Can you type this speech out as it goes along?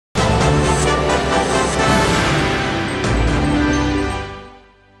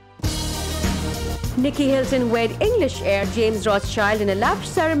Nikki Hilton wed English heir James Rothschild in a lavish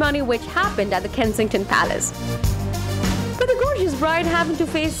ceremony which happened at the Kensington Palace. But the gorgeous bride happened to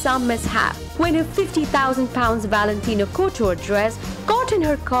face some mishap when her £50,000 Valentino couture dress caught in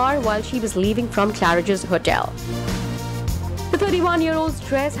her car while she was leaving from Claridge's hotel. The 31-year-old's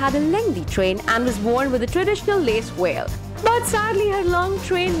dress had a lengthy train and was worn with a traditional lace veil. But sadly, her long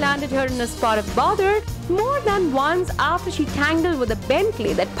train landed her in a spot of bother more than once after she tangled with a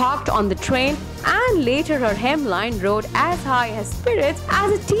Bentley that parked on the train, and later her hemline rode as high as spirits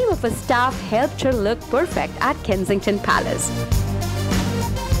as a team of her staff helped her look perfect at Kensington Palace.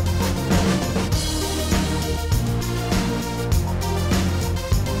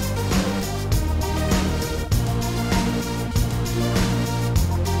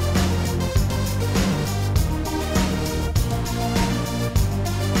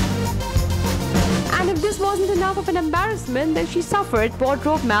 And if this wasn't enough of an embarrassment, then she suffered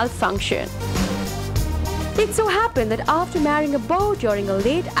wardrobe malfunction. It so happened that after marrying a beau during a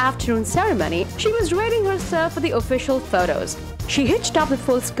late afternoon ceremony, she was readying herself for the official photos. She hitched up the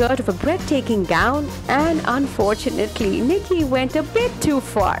full skirt of a breathtaking gown, and unfortunately, Nikki went a bit too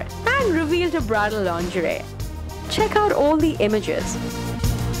far and revealed her bridal lingerie. Check out all the images.